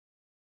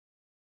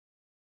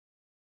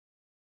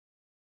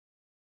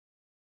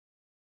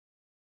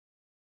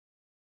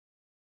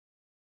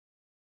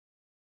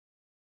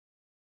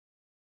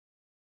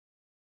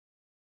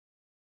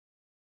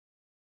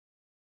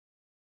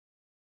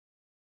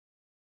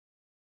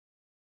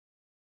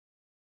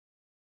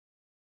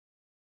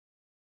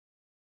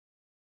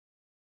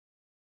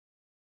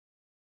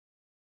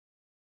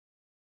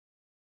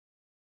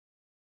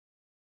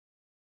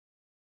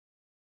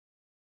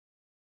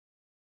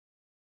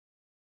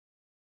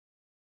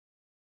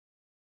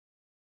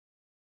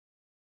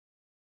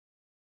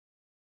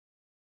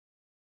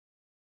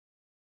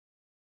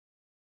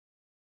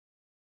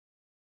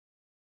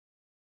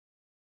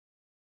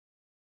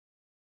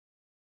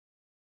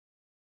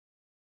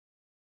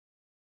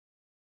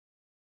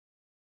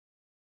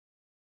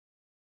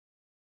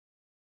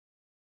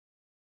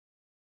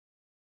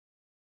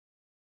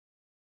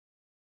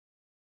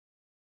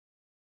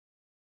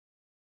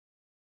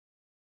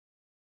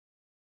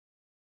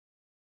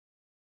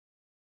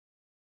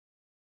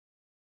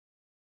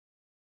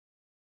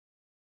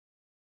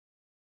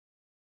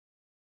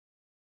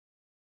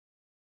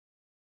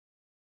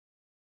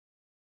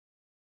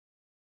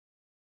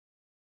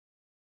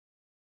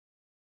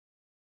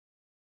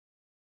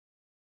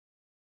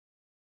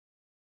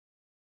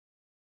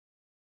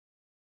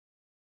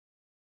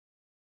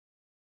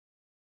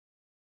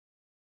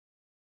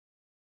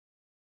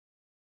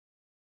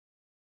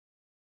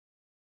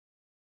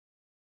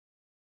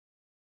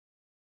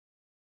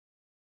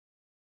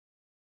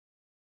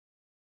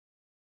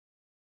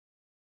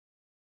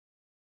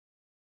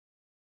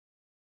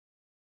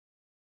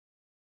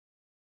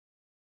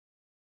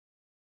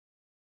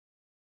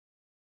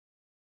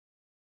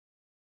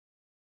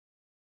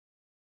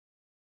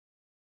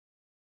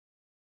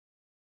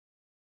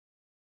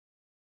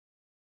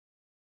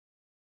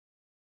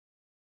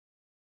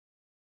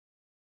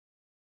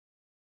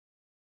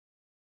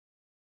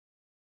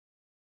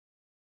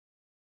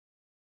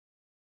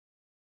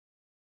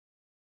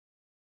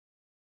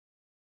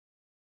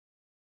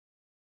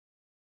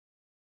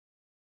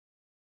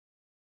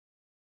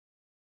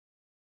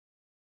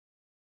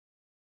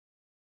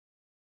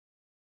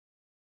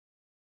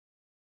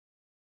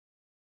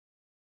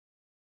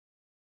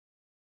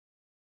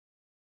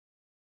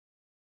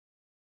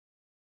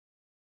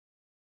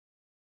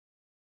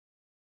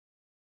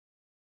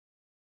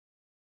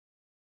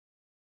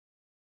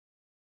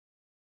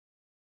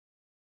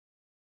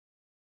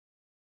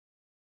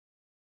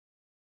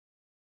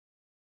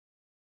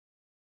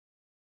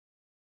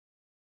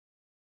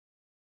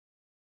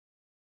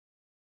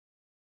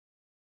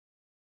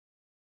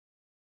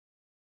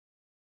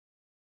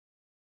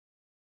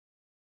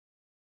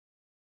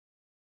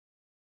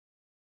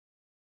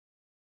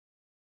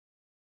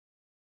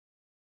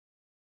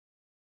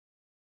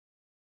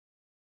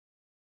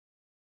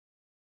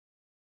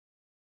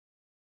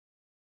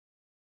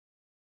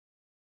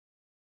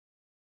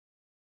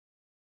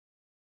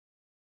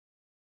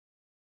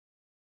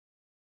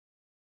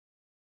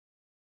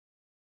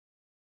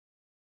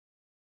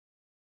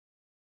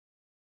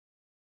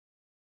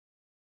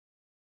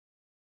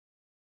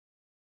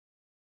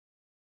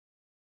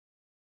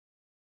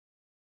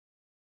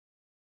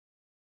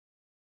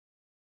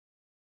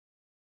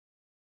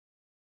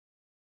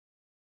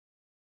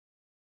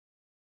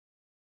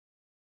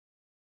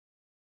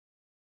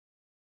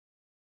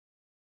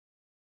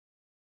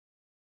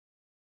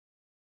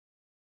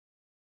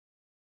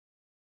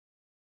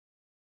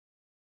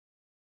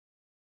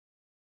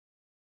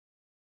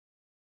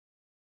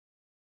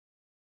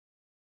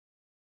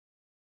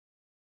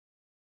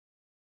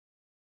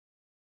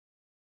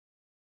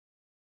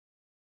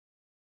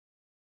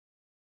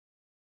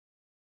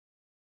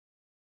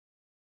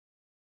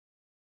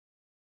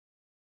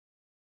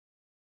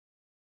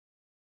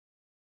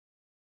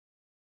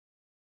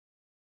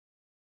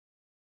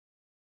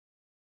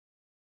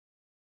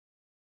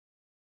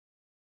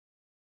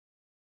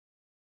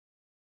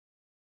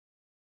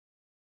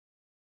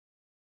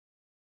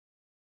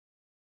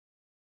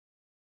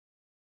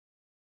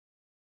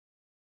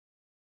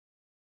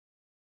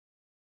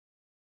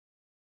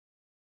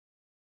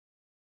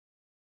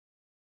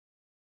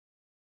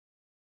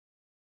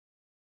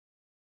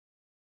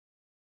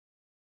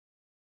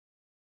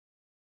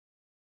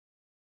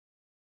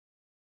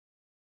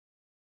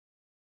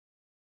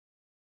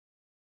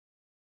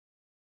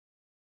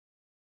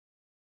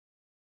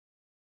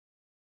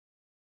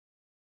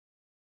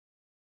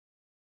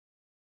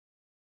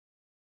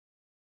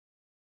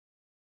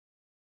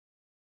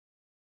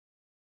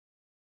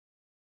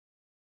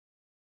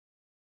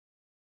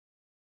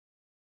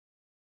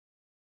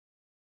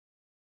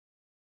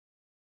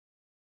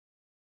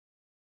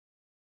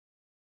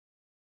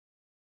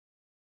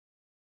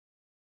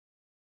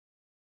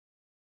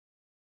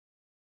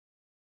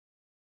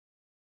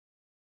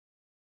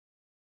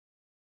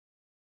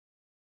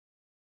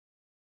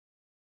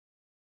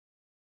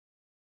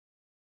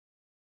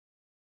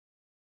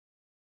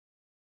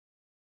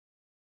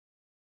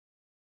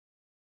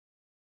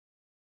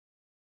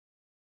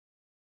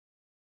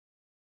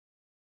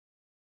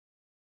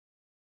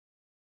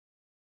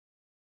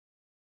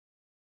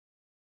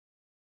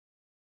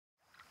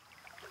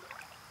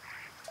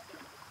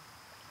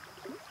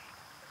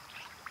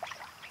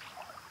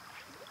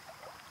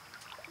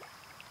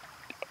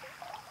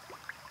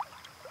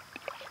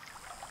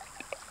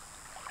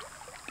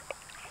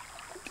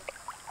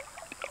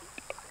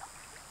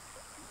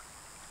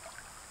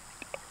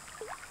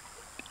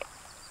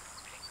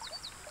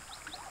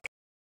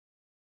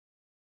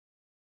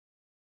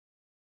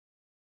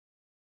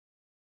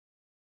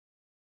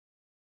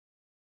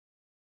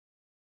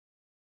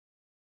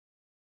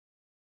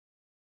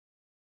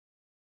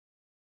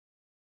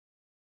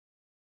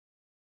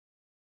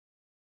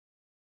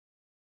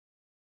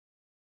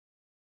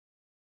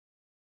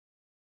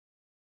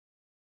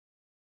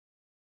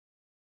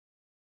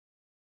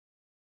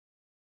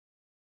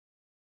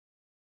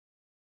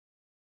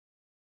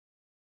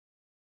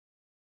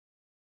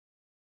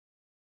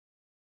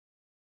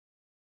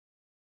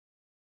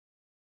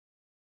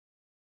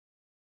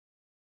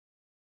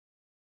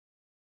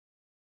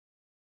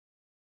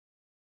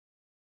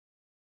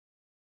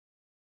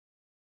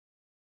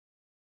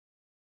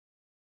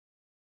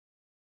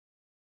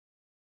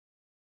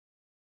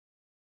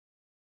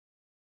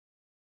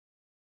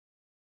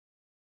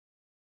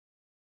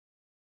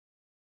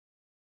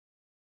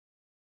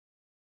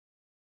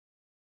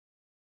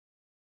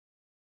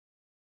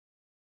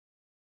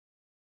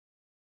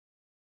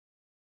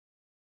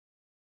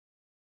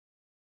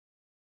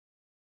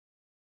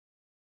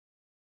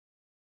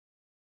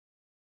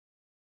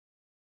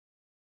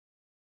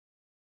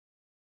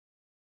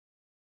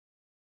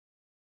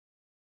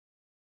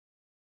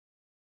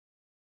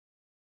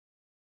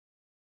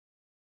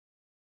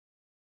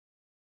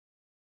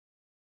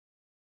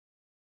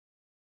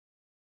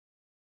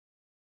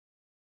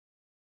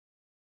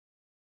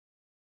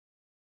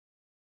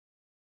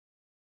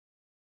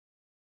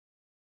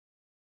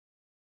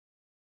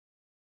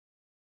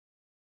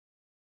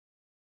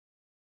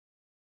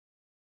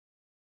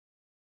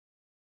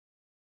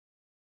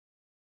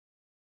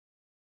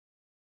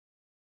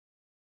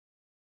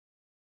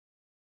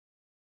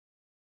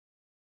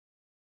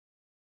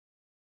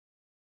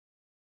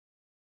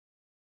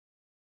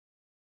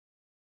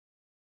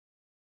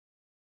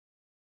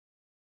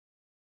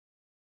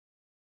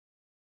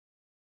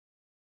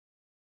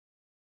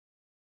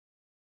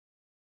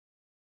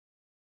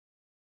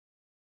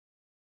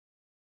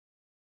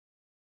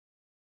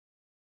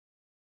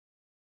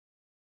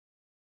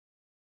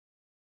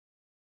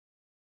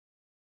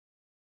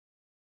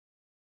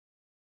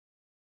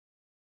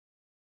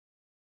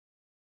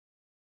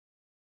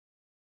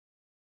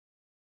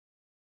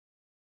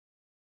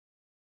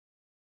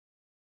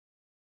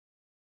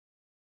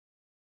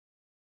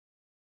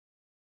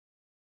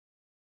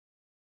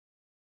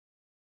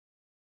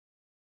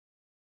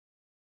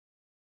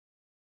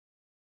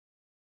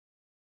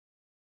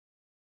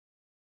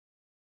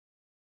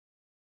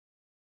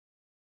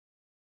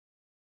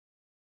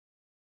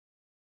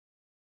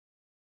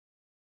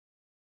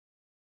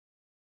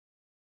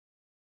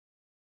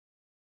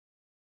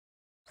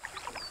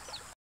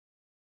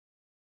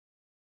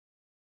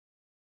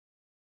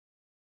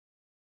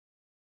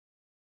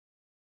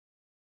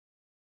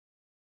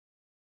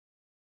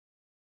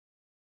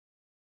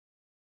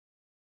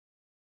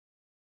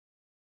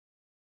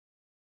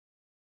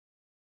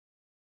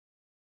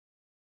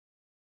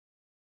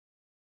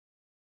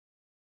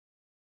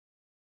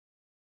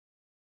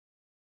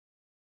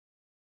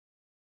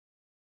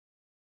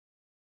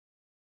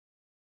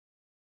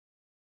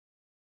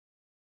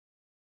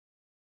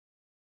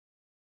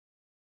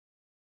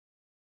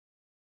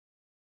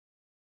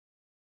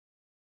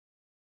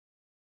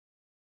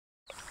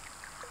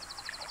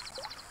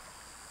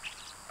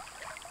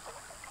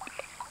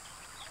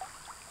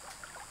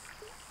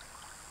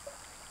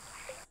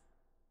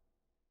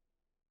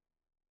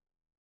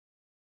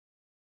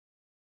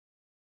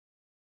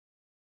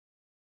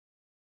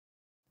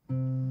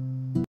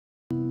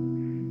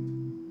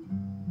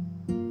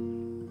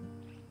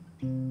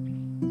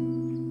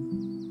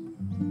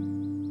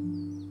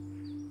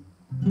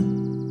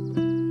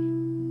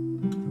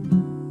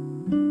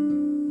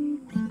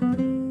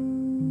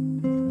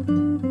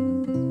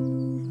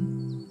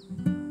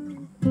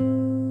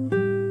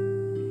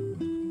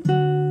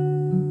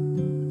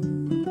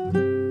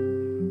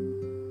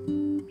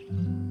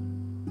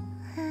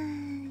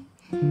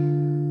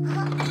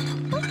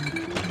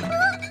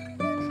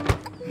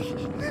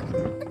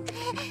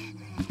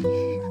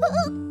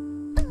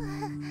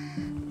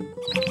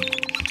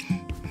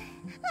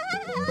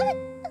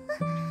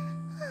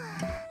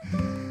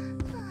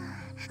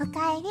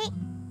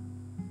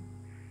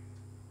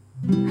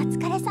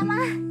疲れ様。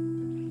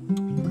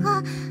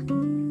あ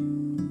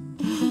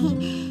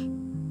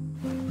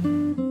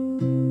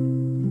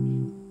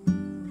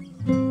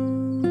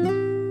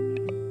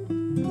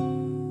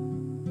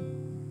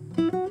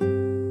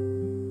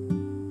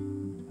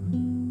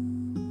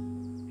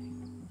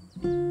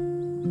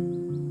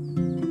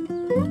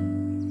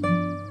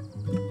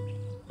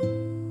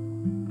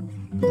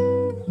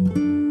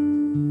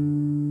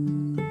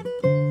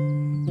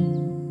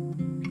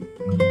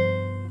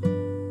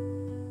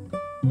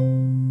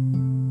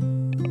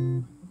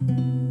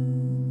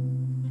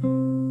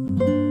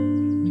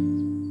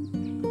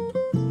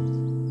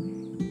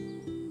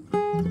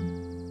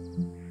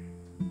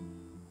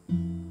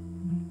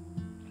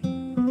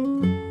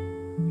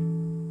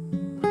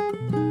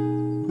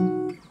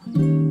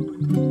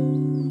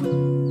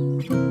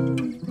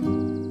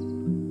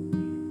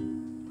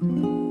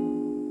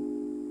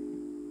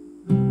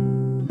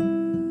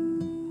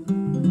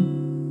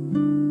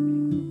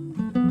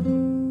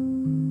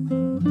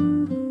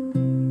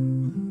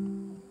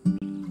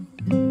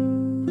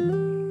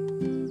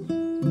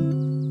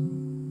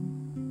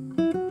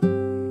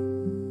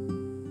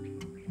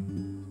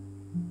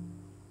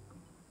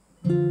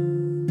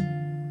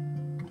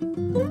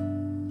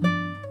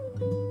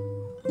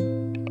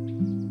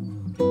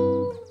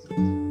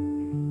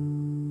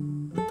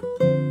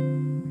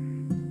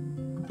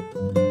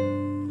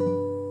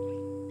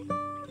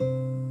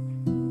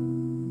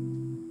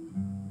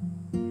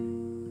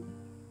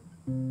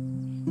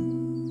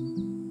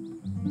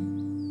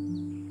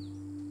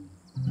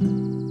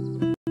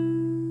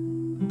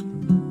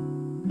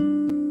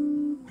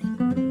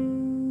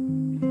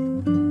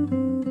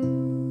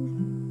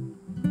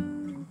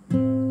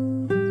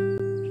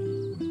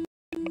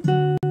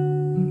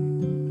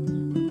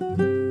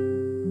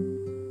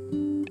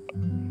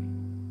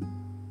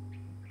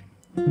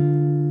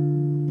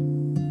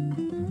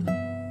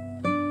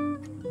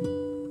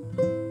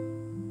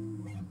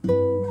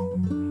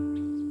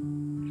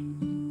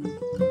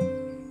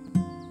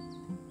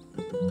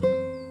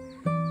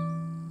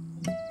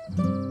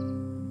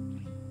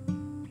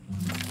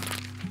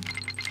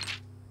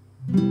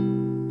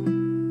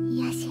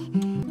よし、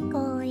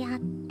こうやっ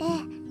て、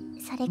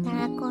それか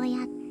らこう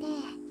やって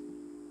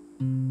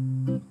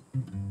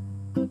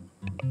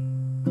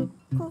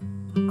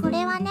こ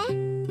れはね、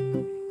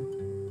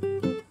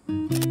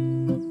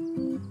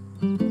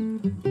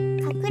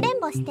かくれん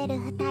ぼしてる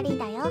2人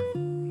だよ。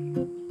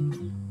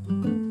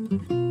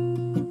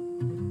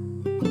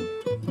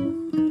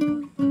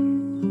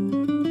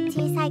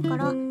小さい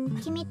頃、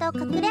君と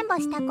かくれんぼ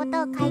したこ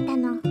とを書いた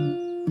の。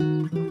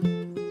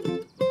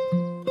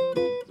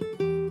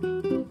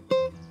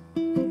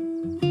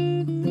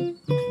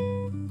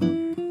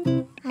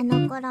あ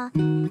の頃、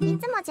い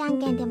つもじゃん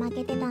けんで負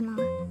けてたの。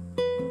か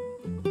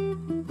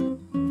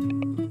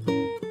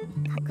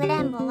く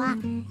れんぼは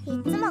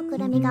いつもく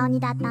るみが鬼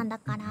だったんだ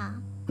から。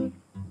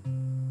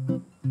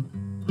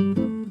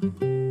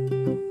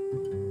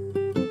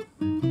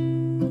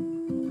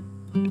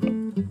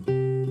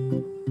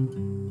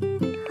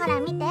ほら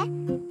見て、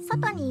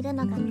外にいる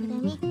のがくる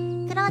み、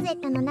クローゼッ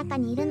トの中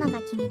にいるのが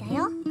君だ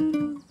よ。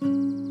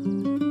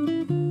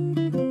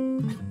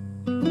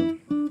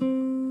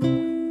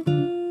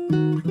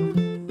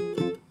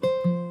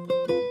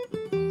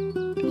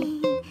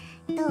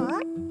ど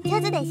う？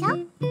上手でしょ？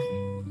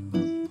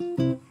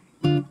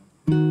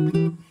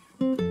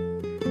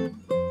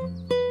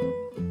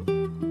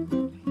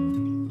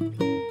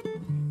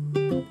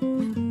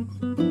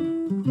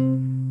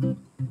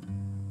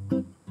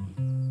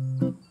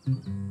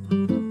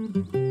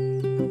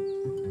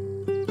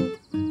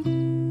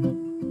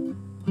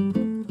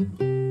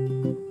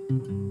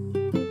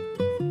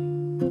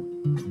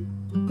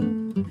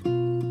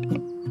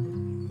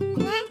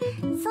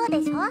そう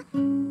でしょ？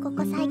こ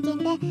こ最近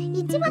で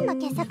一番の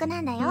傑作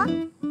なんだよ。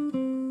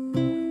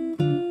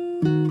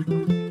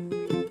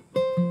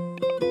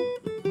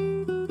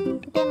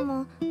で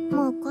も、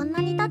もうこん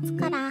なに経つ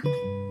から、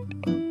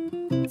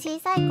小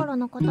さい頃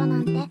のことな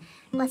んて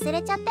忘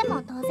れちゃって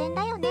も当然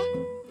だよね。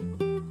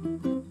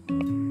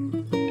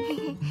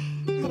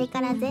あれ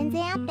から全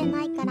然会って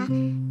ないから、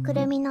く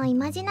るみのイ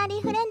マジナリ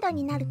ーフレンド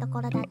になると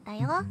ころだった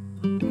よ。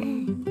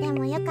で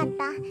もよかっ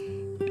た。あ、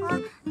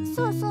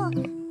そうそう。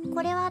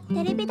これは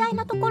テレビ台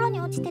のところ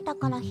に落ちてた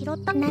から拾っ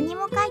た。何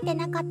も書いて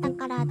なかった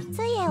から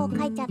つい絵を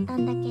描いちゃった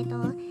んだけ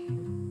ど、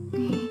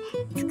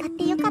使っ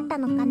てよかった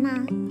のかな。あ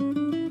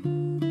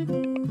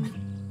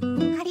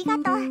りが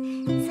とう。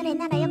それ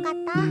ならよかっ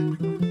た。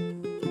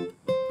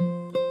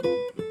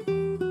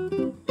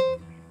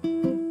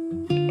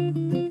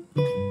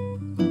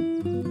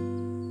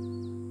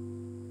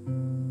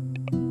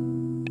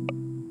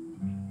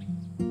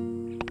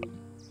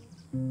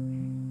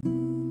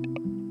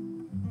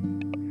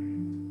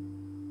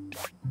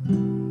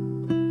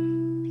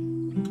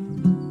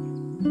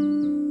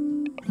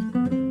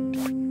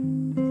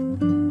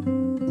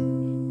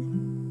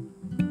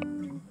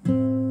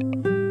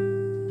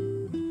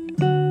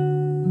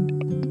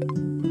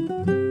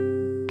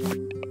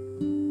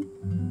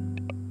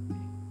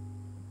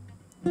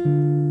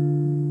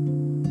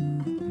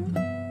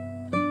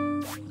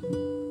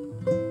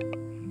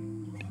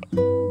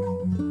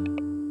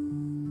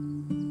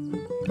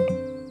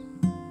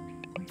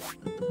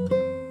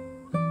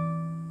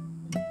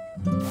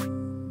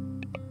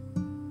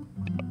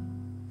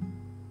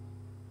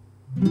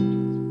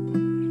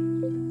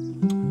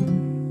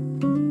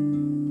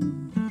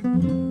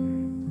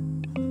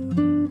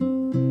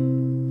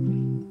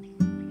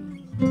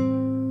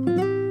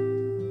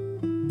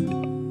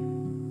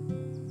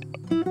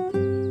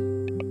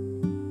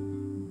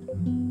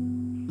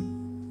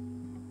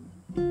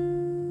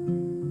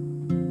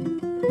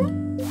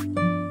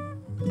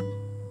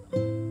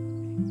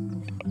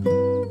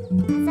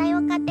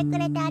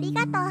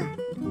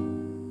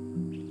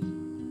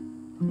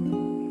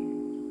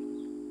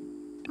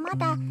ま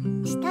だ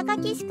下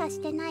書きしか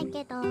してない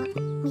けど、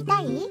見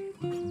たい？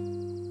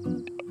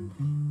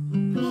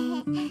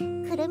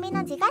くるみ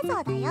の自画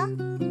像だよ。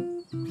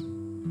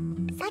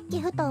さっき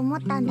ふと思っ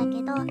たんだけ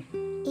ど、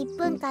1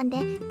分間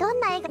でど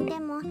んな絵がで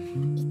も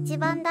一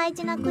番大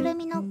事なくる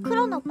みの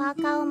黒のパ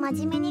ーカーを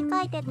真面目に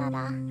描いてた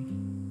ら、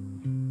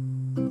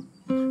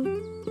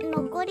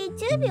残り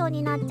10秒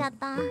になっちゃっ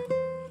た。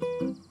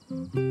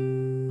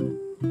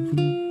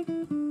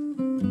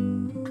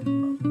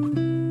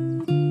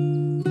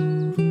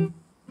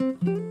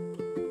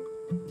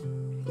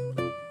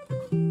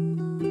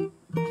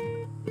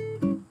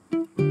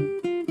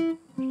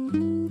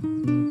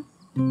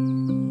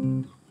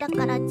だ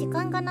から時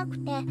間がなく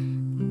て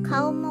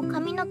顔も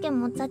髪の毛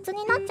も雑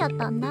になっちゃっ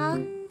たんだ。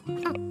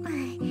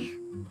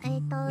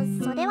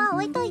それは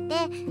置いといて、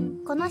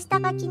この下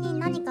書きに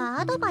何か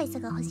アドバイス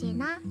が欲しい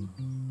な。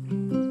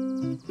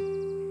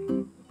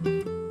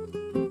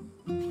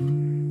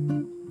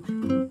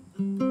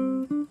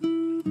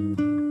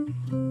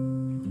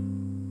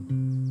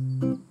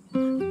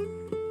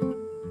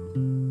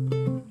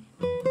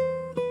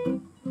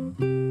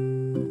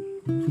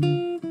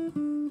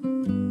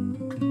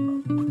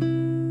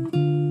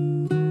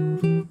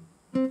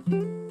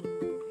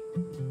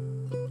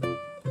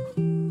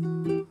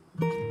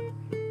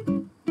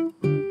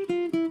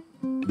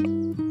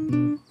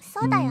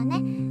そうだよ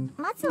ね。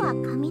まずは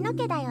髪の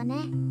毛だよね。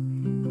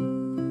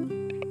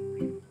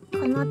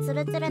このツ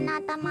ルツルな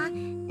頭、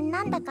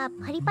なんだか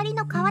パリパリ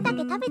の皮だけ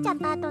食べちゃっ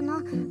た後の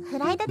フ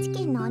ライドチ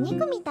キンのお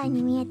肉みたい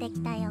に見えて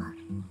きたよ。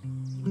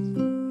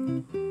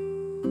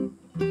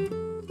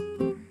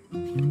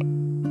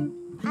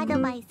アド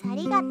バイスあ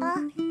りがとう。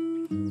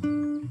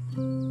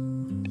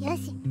よ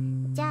し、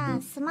じゃ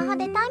あスマホ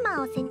でタイ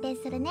マーを設定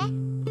するね。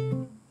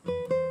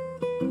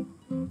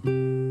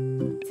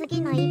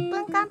次の1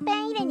分間ペ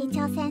ン入れに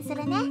挑戦す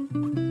るね。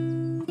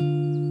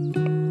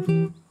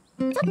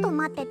ちょっと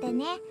待ってて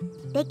ね。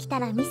できた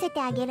ら見せ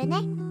てあげるね。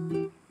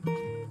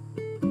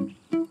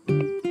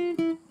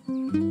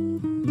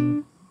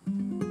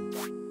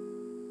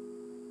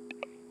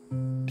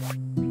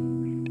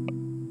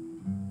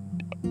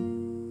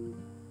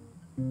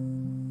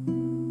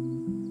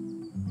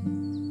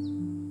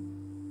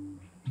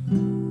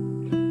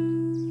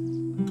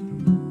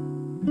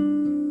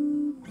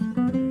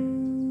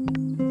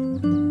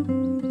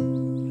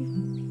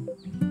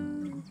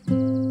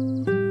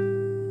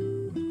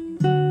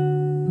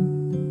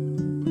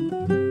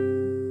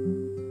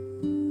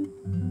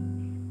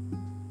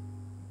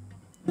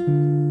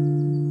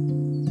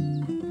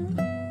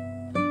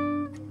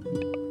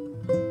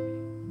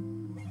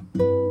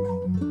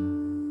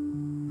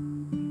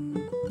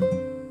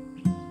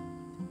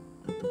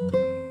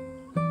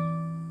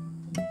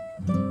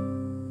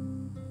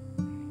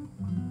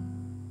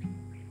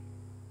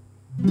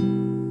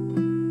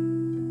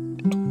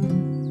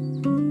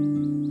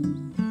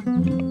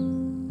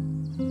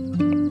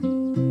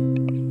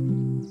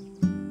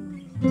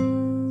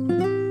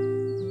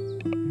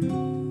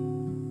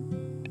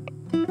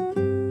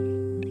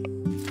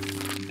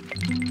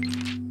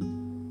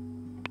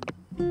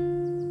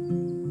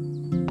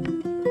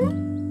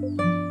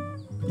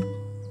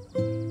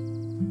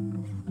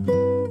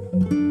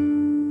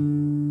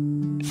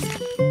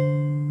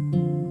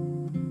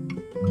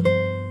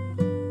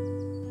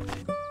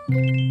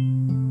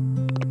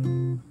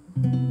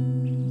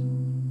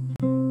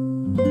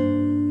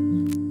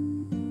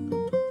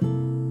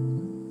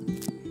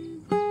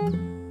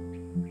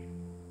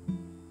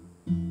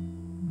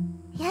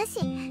よし、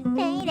ペ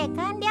ン入れ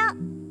完了。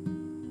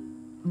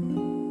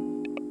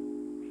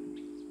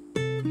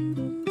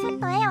ちょっ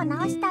と絵を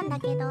直したんだ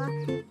けど、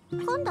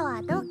今度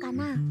はどうか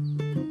な。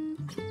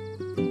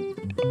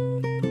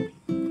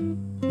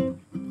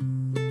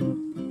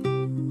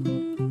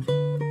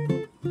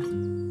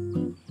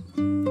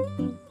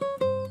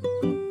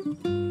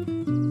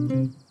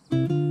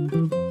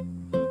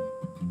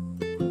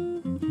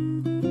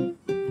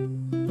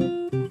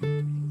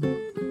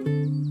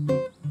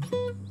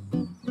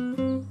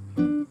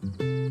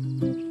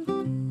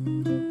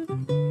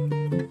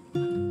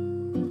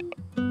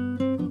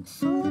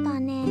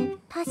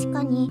確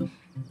かに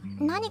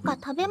何か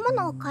食べ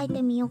物を描い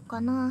てみようか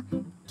な。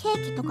ケ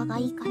ーキとかが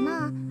いいか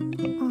な。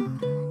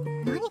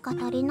何か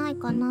足りない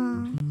か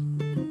な。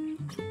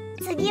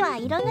次は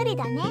色塗り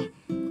だね。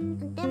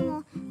で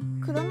も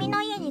くるみ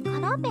の家にカ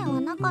ラーペン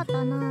はなかっ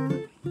たな。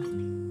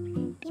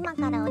今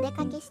からお出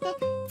かけして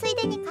つい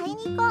でに買い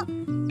に行こう。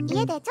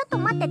家でちょっと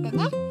待ってて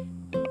ね。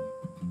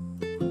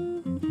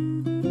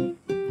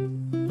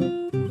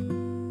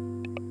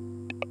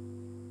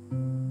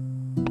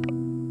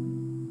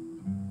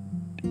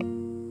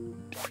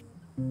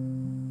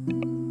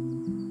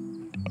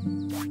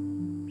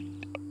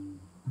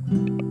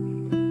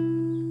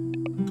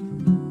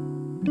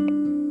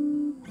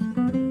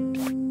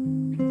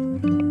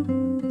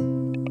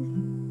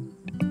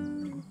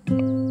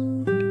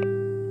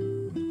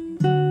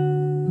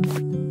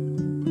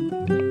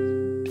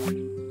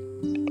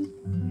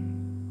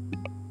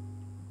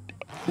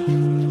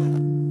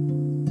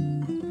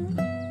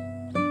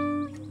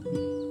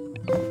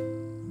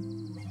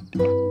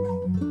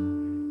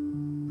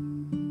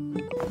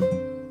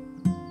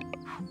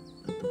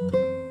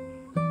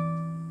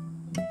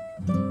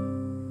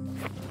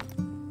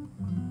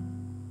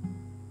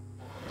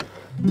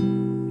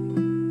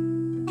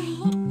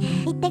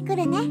ってく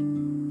るね。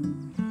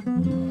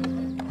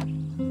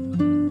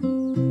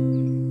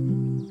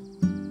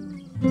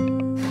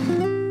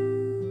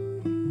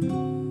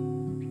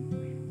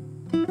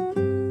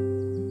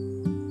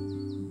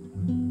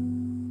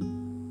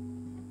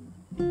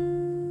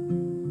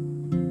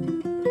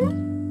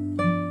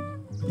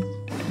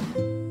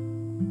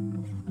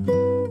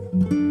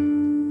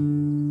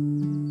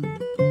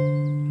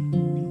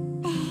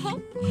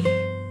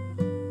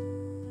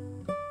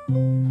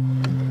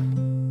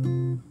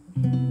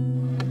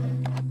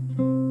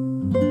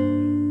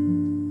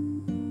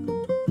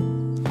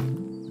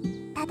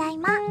ただい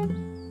ま。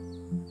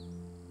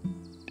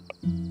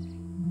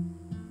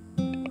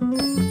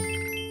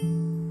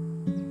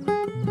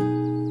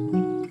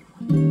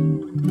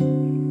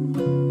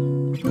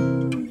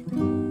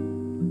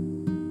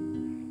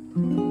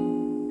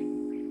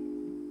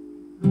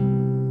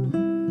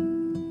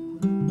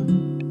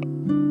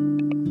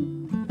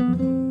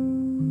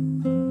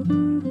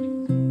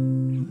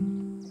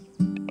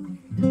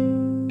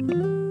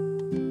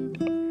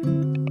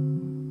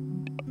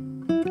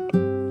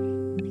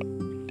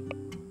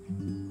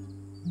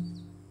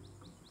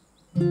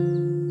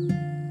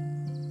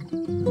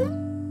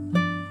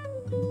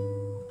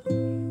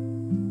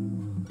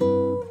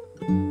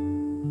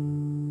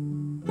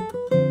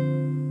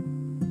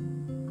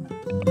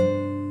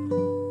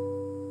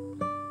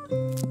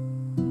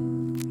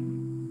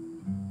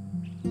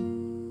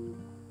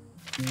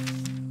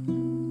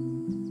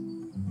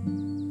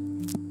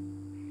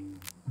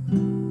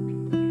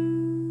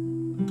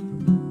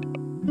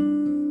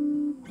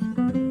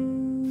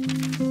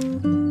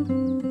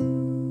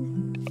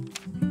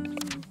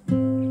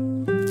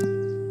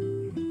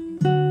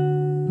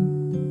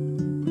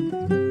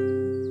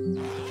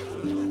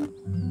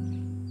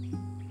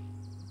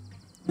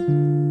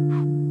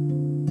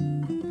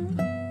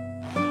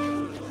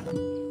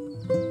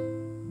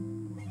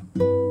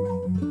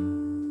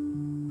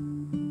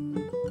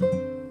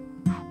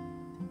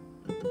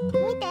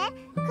見て、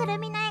くる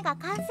みの絵が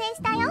完成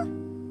したよ。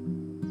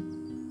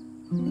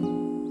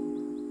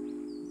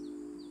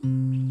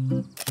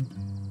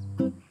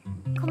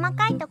細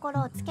かいとこ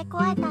ろを付け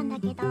加えたんだ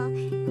けど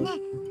ね、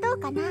どう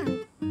かな。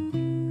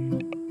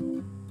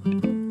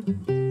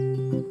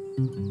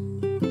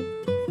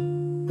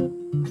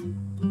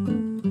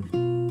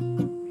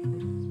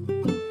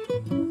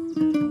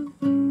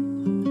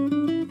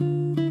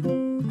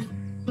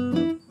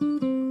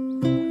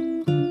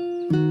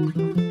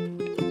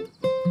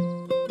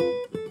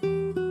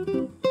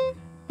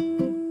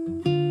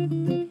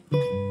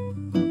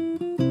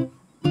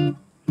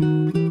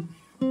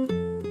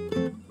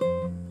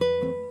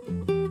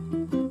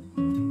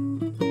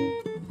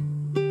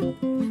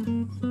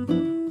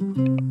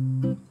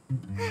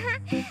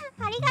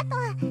ありがと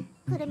う。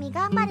くるみ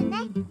頑張るね。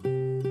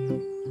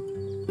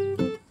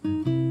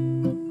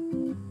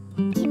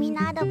君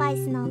のアドバイ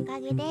スのおか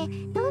げで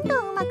どん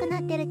どん上手くな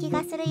ってる気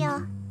がするよ。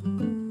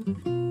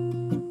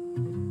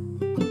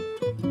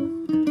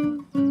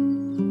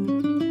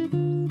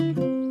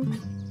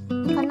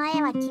この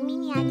絵は君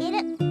にあげる。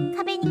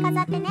壁に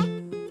飾ってね。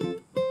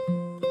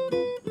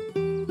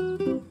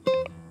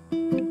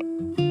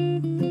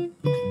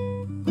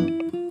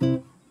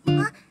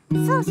あ、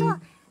そうそう。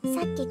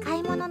さっき買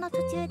い物の途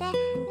中で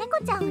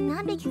猫ちゃんを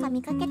何匹か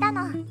見かけた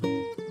の。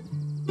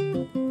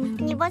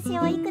煮干し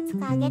をいくつ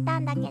かあげた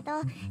んだけど、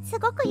す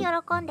ごく喜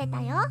んで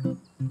たよ。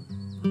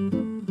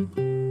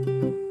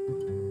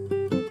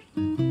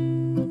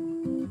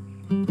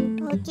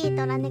大きい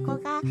虎猫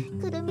が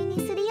くるみに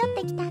すり寄っ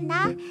てきたん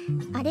だ。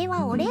あれ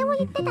はお礼を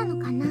言ってたの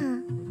かな。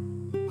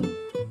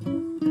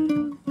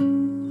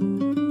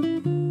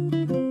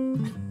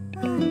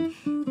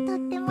とっ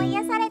ても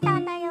癒された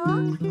んだよ。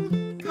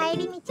帰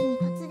り道に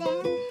突然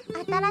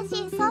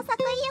新しい創作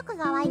意欲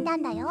が湧いた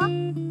んだよ。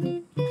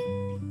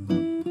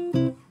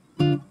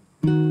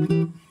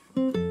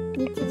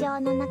日常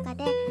の中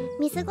で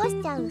見過ご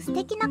しちゃう素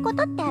敵なこ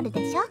とってある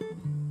でしょ。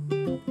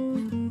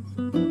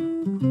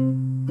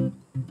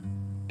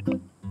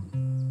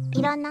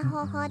いろんな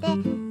方法で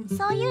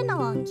そういう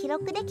のを記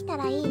録できた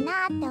らいい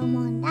なって思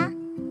うんだ。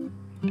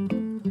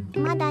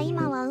まだ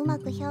今はうま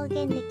く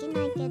表現でき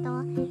ないけ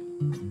ど、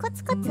コ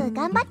ツコツ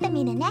頑張って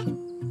みるね。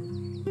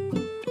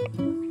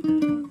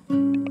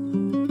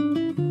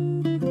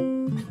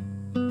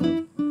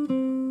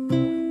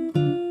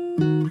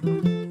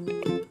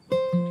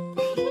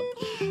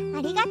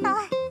ありがとう。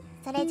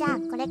それじゃあ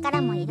これか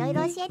らもいろい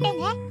ろ教えてね。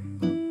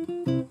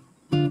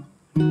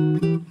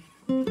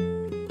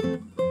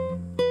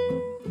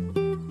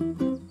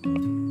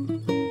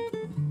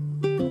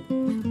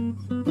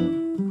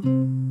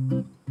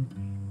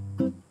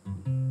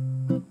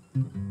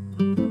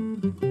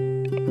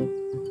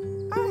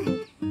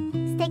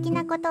素敵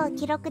なことを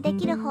記録で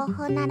きる方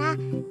法なら絵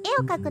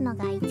を描くの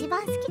が一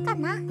番好きか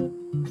な。で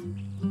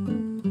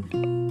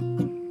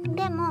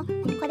も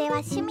これ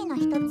は趣味の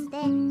一つで、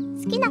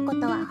好きなこ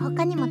とは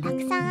他にもた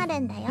くさんある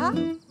んだよ。例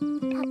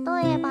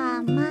え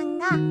ば漫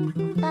画、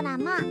ドラ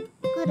マ、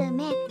グル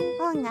メ、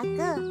音楽、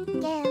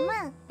ゲーム。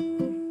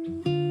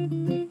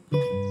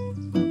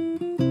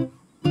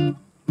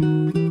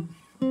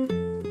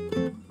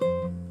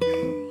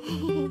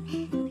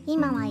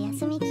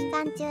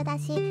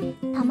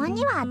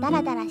ダ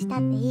ラダラしたっ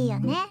ていいよ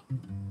ね。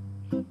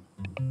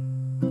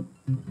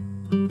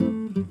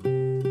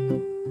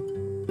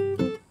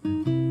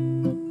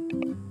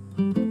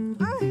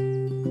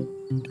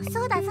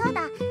そうだそう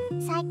だ、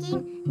最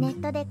近ネ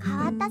ットで変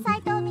わったサ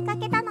イトを見か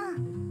けたの。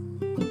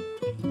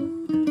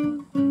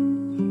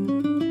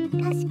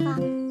確か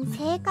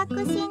性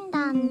格診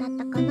断だっ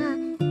たかな。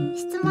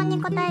質問に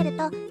答える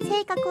と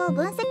性格を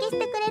分析して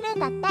くれるん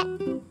だって。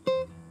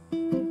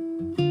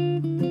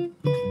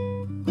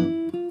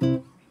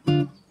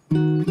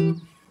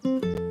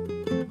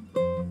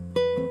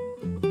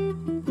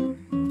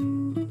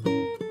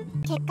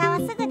結果は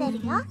すぐ出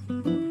るよ。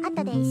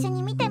後で一緒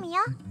に見てみ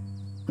よう。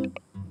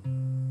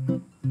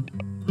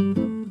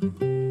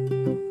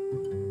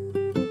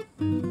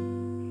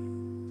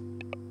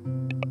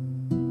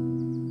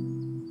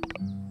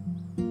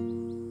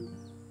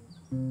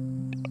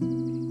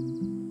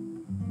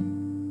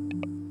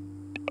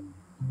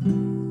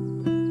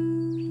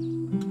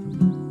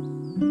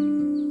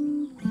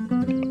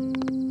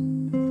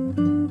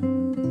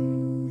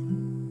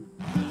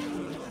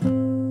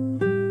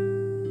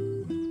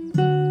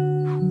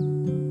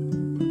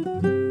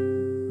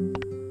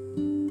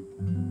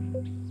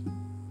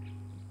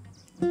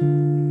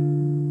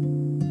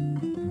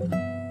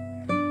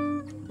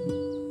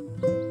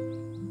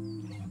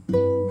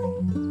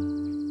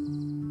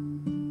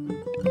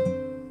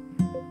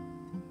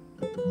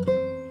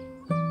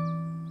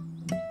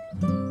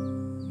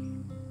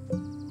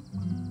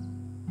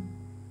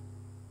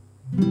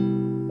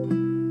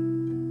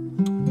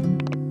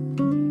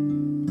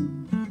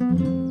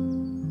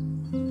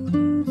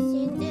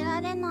信じ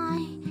られな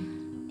い。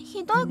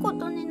ひどいこ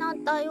とになっ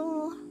た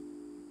よ。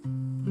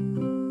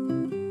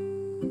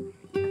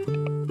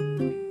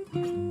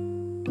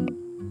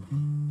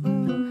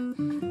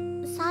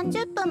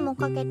30分も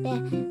かけて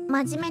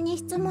真面目に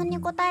質問に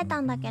答えた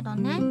んだけど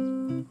ね。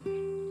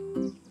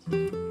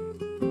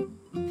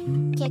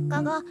結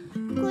果が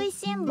食い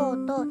しん坊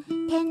と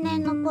天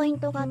然のポイン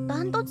トが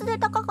ダントツで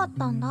高かっ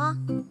たんだ。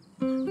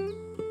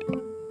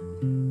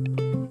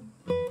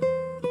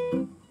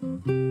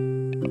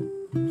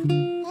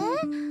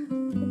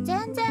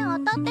全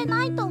然当たって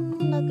ないと思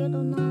うんだけ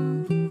どな。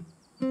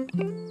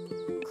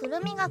くる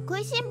みが食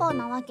いしん坊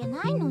なわけ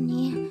ないの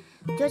に。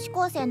女子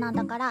高生なん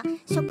だから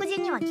食事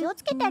には気を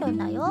つけてるん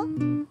だよ。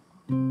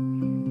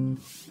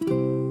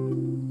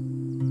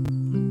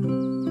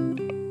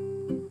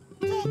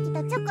ケーキ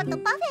とチョコと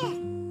パフ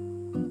ェ。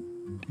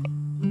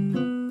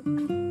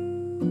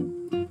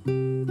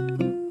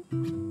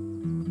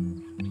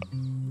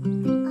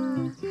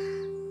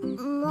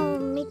もう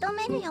認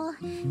めるよ。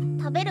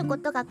食べるこ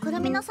とがくる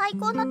みの最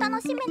高の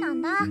楽しみな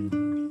んだ。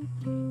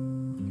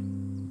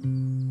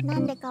な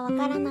んでかわ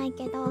からない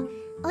けど、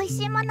美味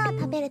しいものを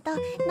食べると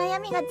悩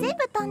みが全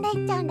部飛んで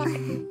いっちゃうんだ。食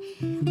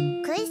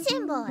いし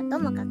ん坊はと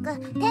もかく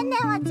天然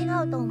は違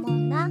うと思う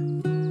んだ。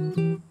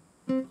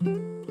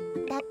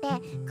だって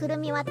くる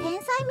みは天才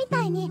み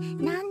たいに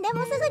何で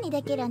もすぐに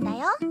できるんだ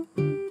よ。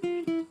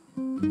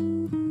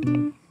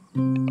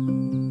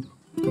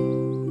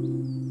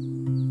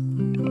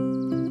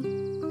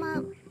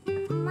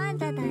ま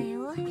だだ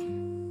よ。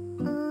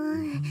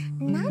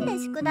なんで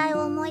宿題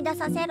を思い出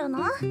させるの？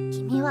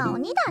君は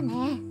鬼だ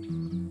ね。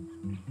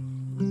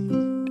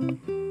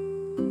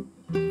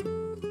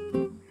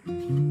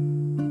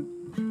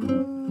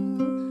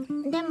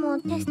でも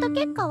テスト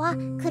結果は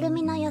くる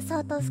みの予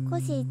想と少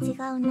し違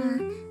うな。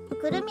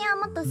くるみは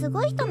もっとす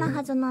ごい人な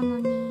はずなの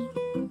に。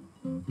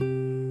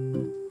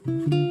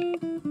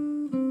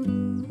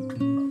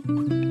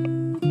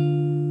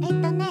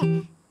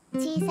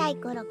小さい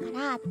頃か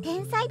ら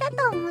天才だと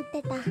思っ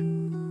てた。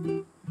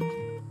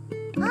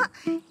あ、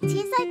小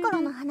さい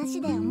頃の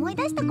話で思い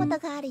出したこと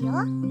があるよ。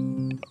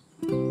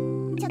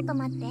ちょっと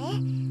待って、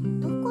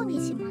どこ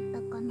にしまった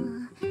か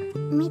な。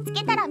見つ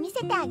けたら見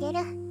せてあげる。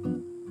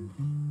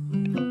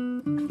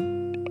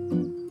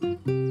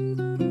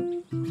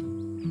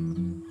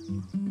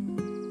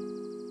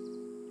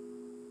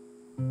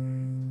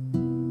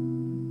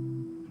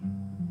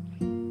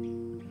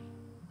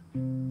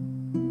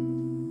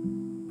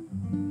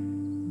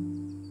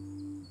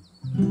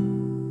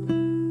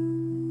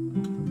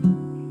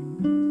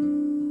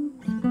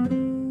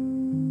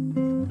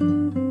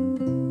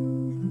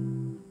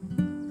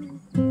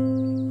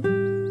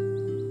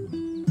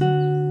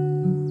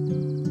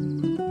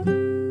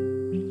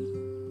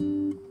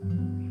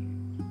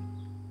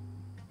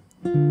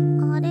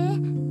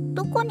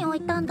どこに置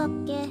いたんだっ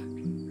け？い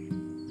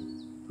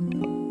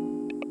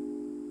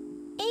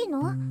い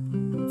の？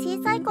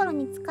小さい頃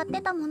に使っ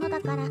てたものだ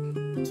から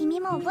君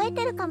も覚え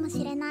てるかも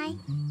しれない。い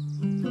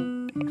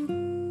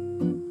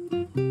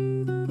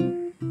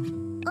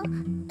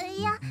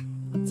や、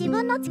自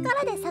分の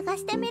力で探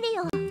してみる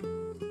よ。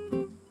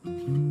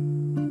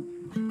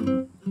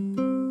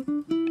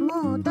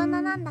もう大人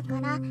なんだか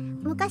ら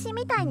昔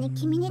みたいに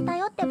君に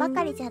頼ってば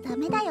かりじゃダ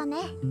メだよね。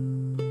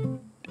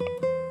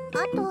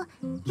あと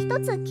一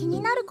つ気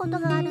になること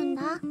があるん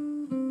だ。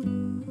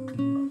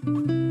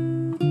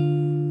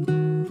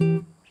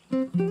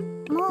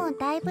もう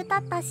だいぶ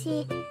経った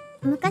し、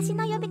昔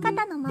の呼び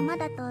方のまま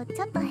だと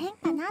ちょっと変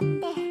かなって。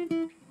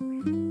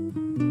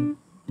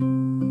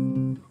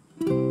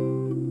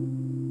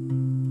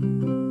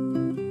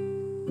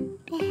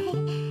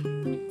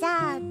じ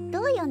ゃあ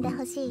どう呼んで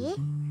ほしい？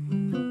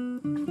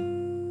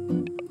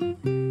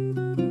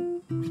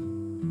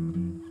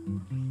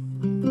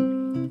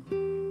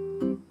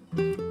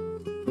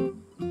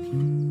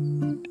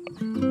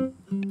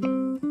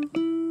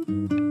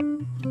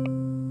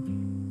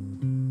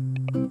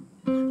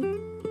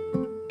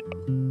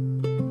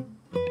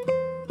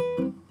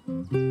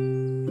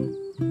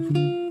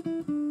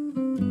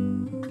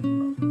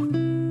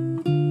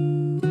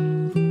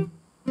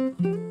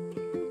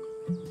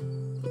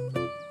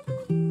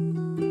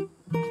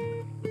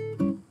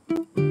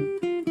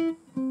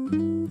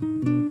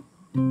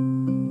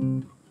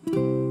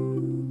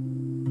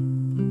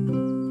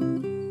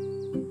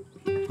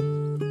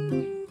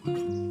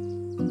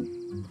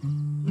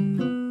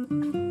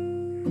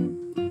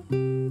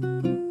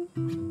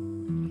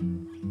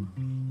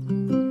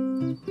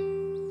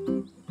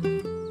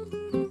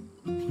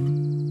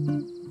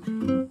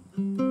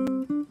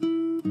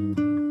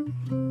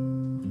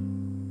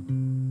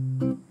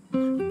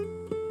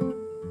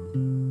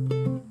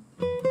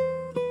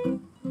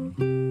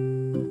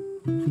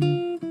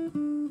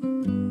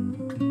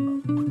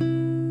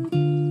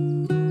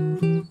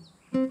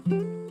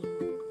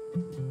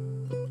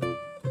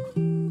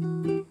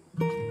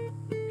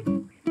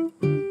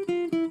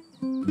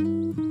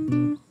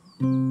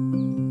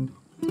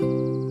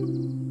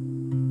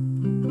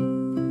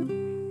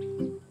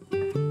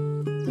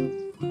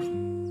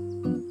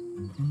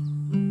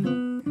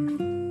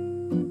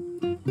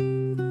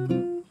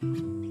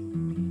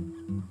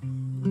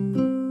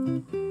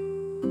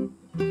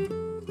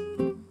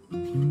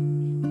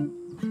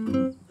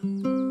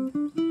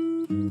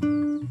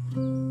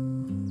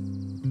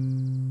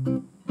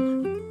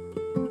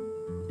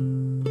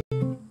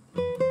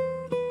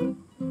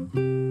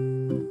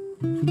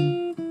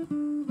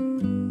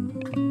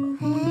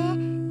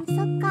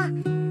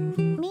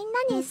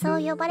そ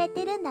う呼ばれ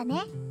てるんだ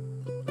ね。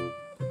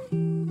う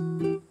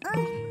ん、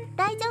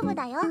大丈夫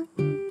だよ。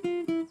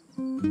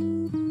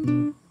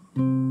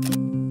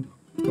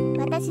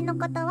私の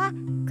ことは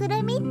く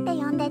るみって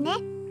呼んでね。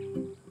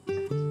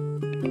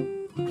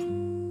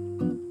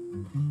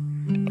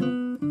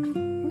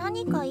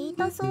何か言い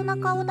たそうな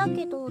顔だ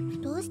けど、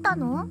どうした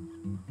の？あ、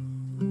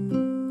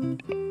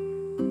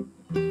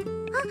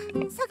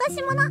探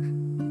し物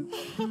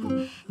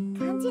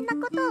肝心な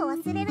ことを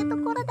忘れると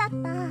ころだっ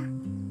た。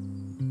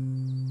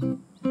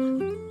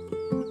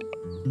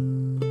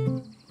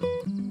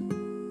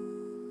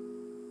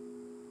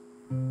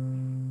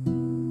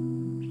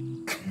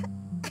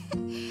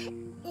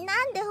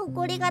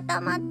埃が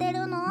溜まって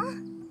るの？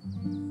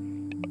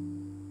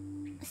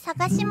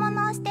探し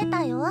物をして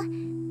たよ。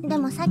で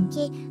もさっ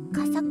き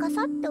カサカ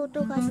サって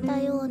音がし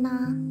たような。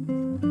ま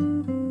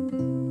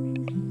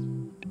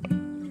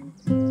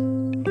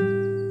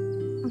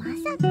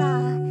さか。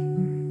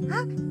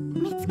あ、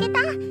見つけた。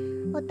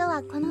音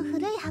はこの古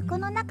い箱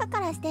の中か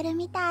らしてる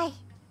みたい。よ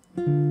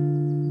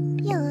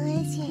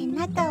ーし、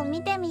中を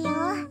見てみよう。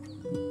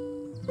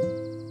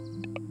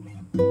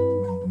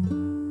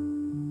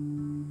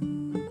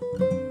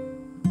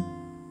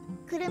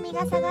くるみ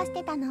が探し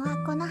てたのは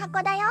この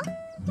箱だよ。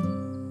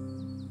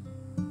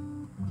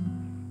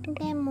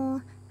で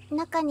も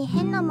中に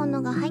変なも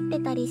のが入って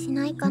たりし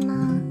ないか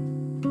な。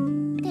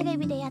テレ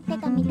ビでやって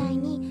たみたい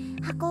に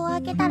箱を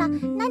開けたら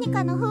何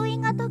かの封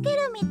印が解け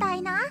るみた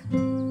いな。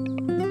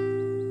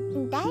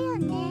だよ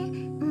ね。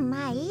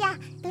まあいいや、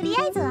とり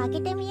あえず開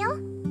けてみよう。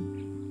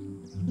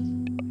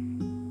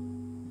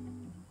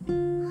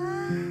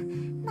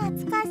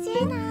懐かし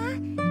いな。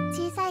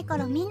小さい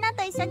頃みんな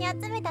と一緒に集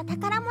めた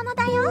宝物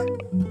だよ。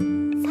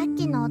さっ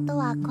きの音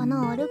はこ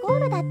のオルゴー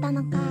ルだった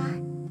のか。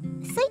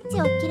スイッ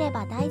チを切れ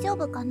ば大丈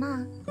夫か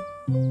な。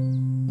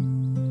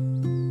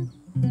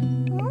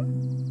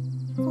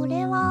こ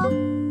れは、あ、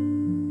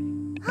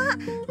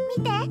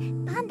見て、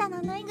パンダ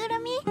のぬいぐる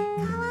み、か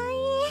わい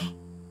い。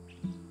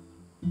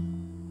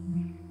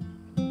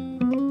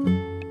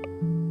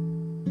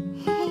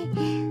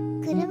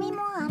くるみ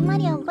もあんま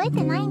り覚え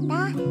てないん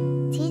だ。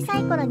小さ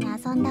い頃に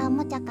遊んだお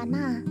もちゃか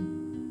な。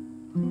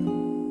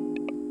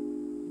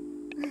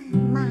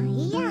まあ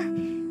いいや。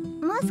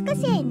もう少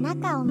し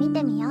中を見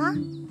てみよう。あ、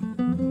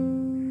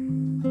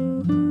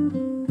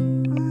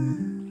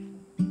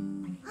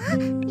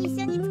一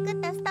緒に作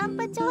ったスタン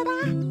プ帳だ。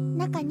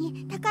中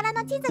に宝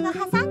の地図が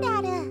挟んで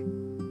ある。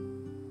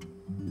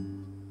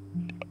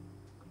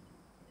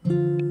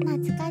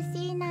懐か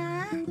しい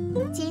な。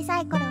小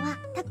さい頃は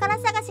宝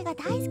探しが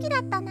大好きだ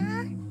った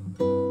な。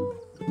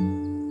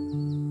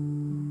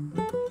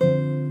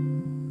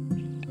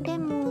で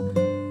も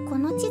こ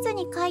の地図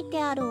に書い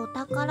てあるお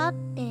宝っ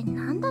て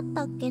何だっ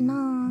たっけ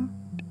な。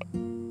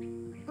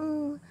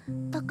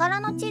宝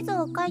の地図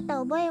を書いた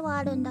覚えは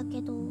あるんだ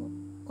けど、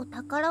お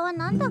宝は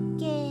何だっ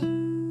け。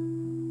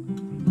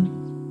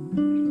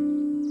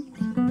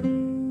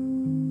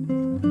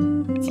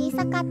小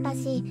さかった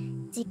し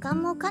時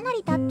間もかな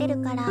り経ってる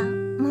から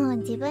もう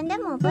自分で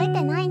も覚え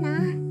てないな。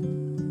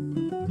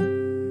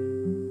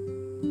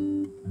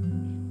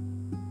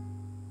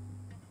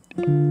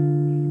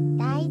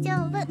大丈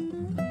夫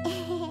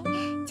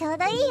ちょう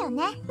どいいよ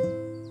ね。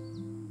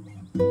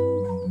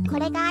こ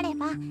れがあれ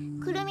ば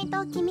くるみ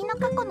と君の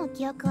過去の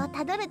記憶を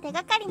たどる手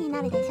がかりに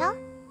なるでしょ。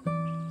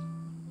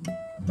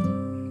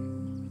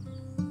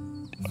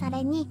そ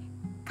れに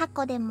過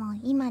去でも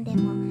今で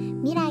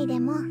も未来で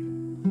も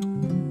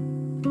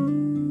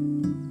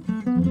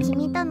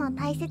君との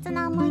大切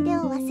な思い出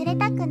を忘れ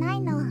たくな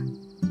いの。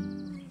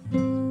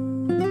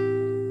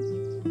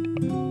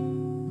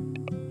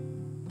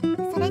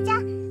それじゃあ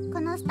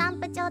このスタン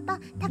プ帳と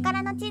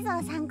宝の地図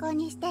を参考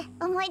にして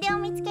思い出を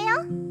見つけよ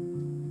う。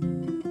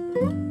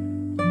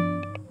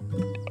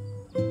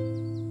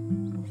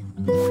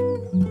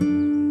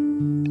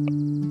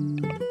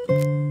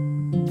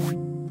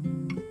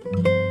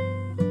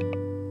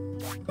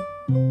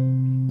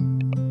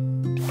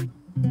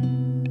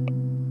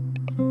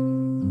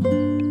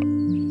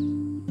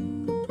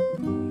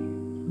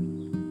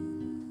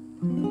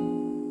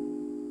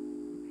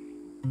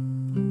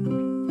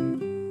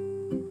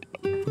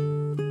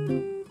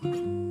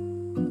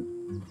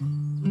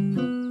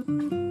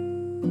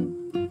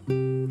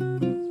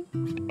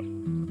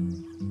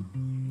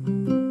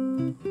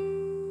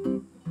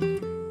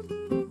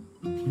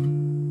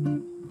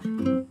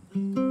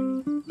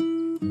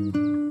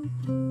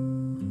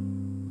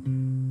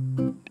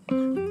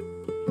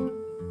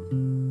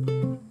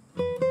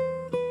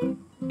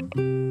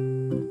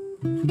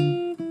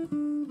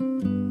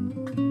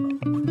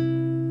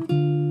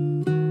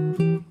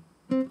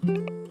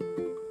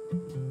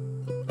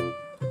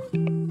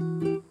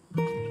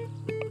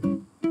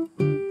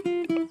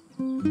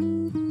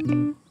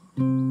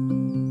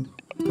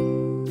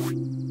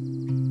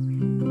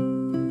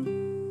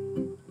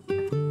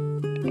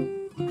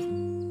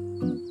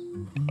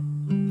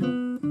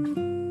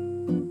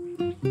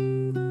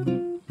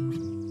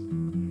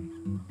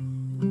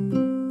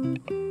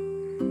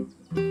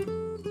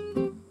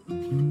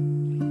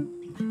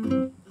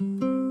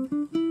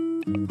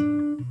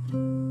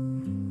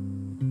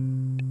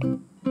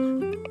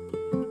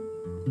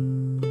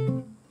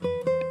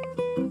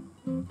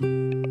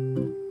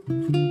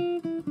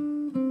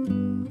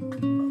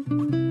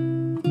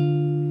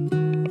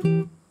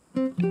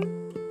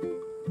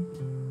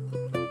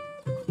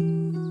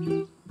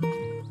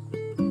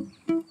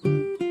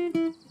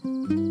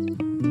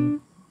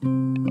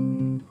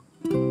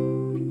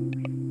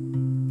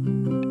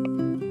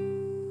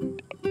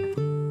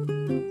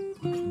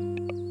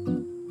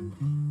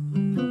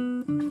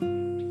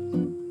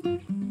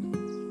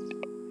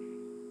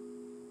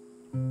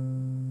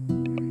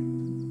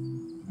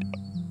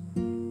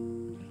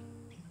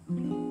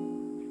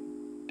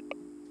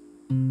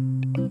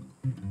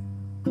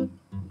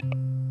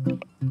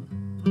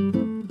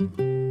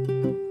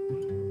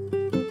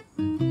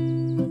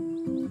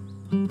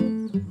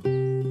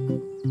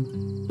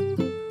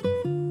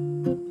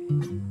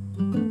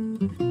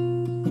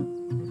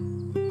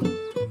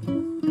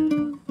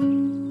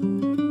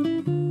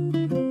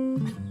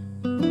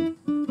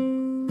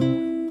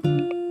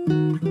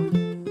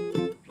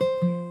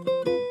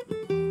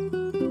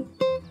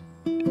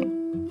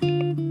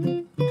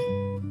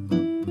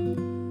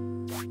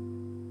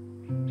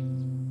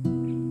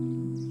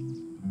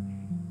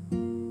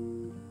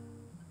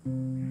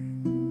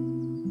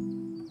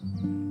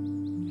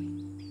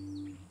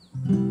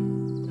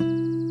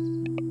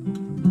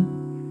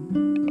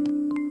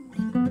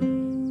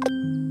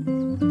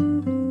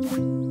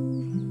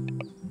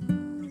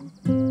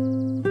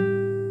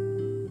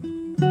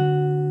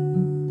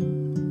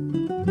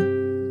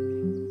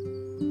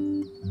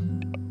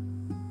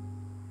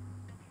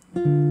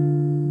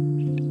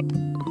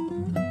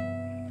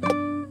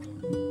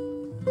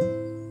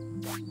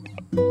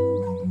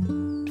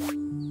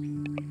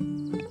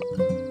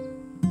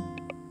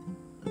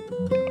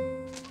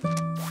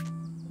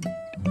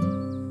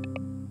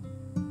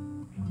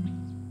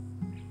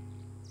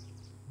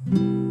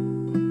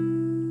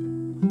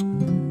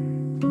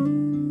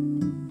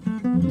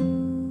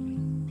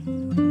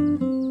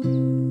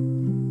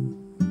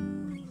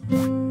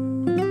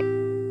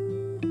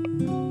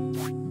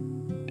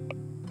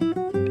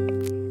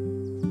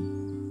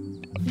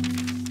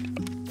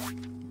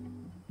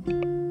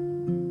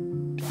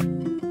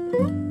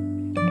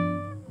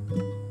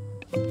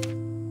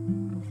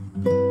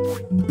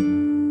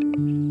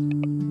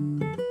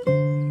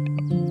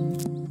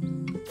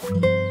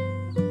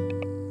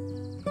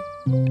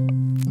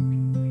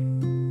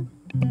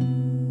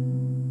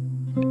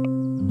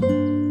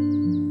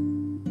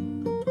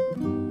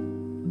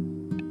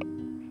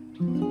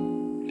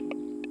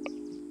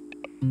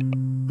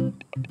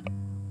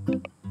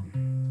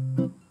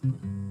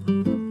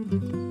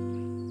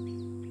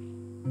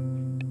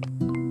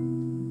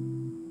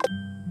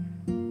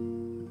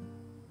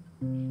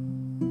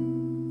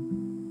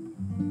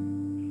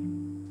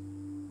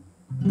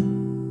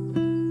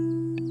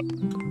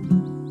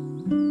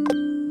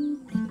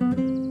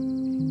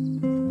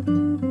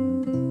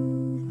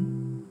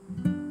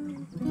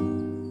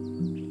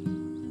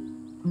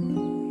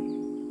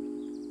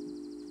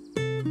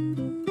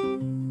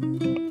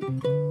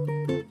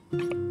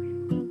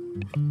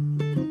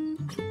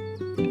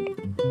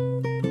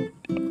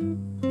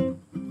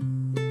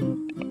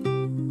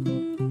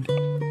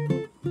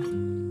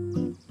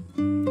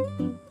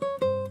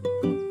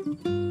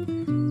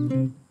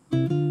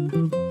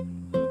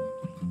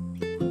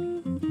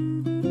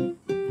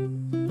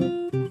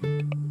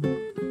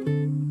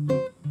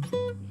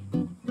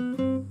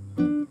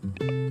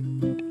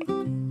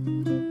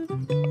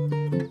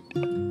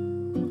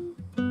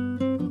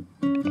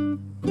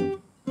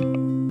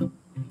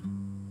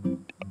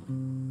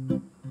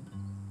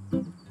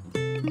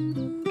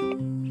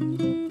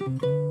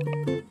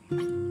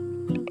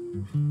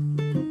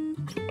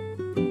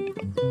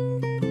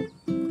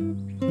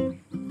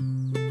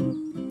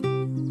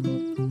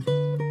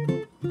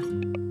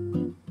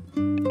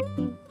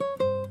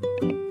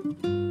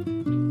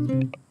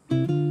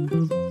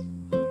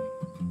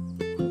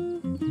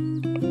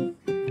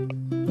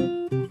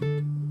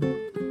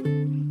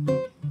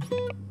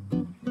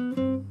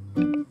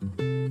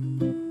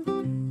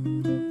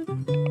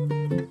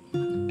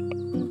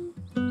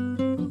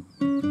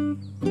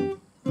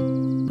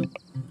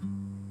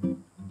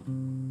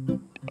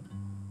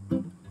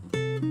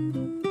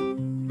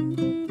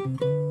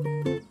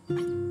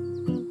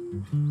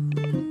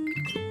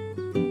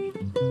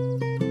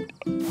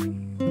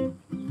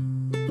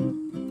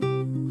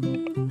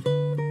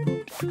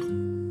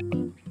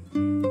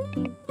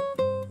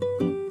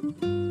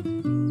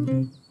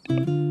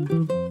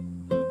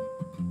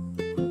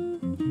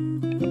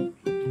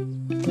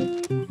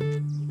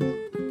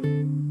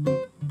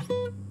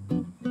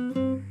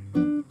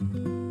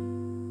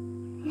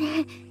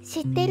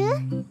知ってる？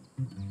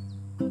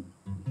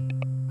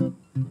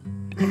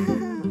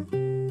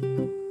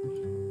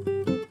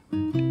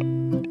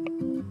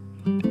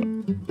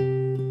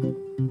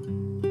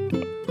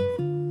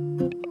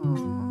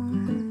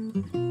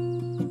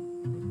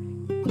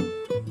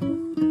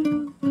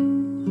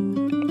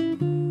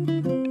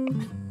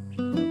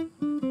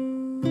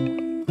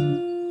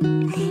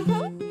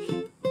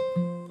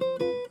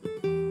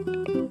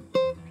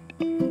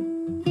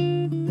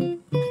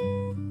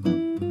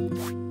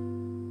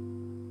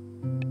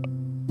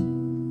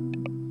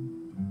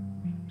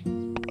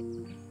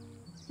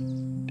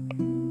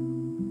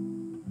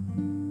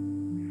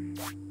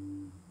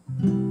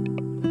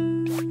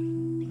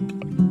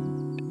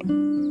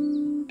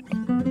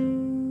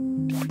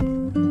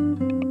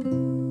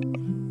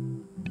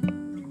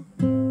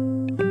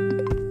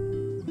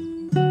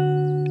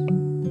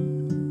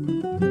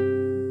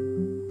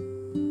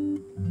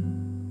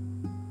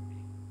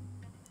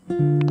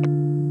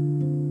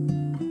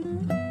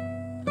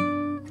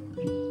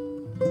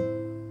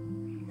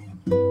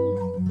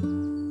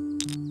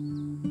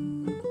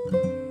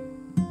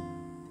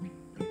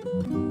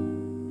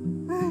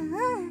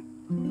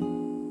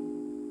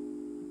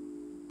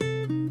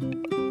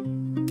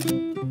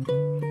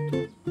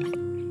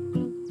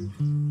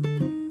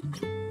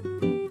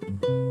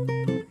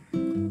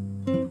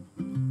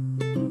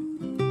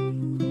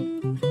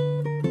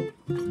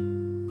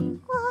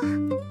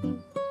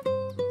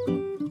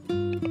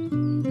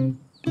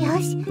よ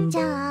し、じ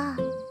ゃあ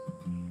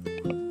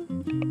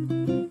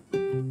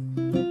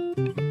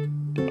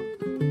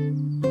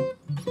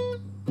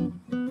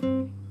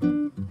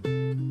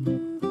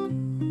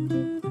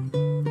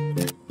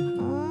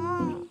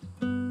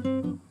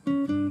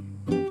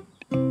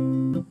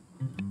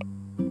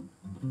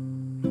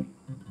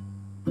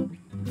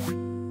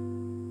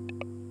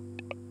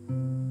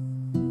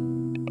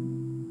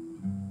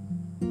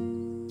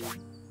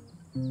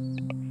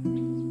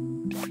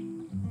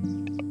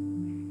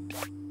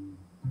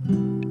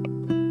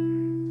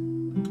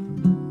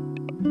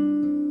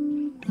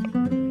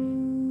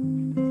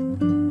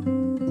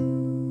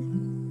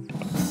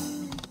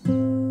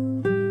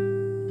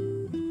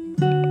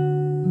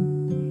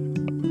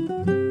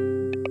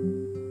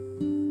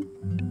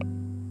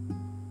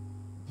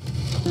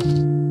う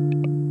ん。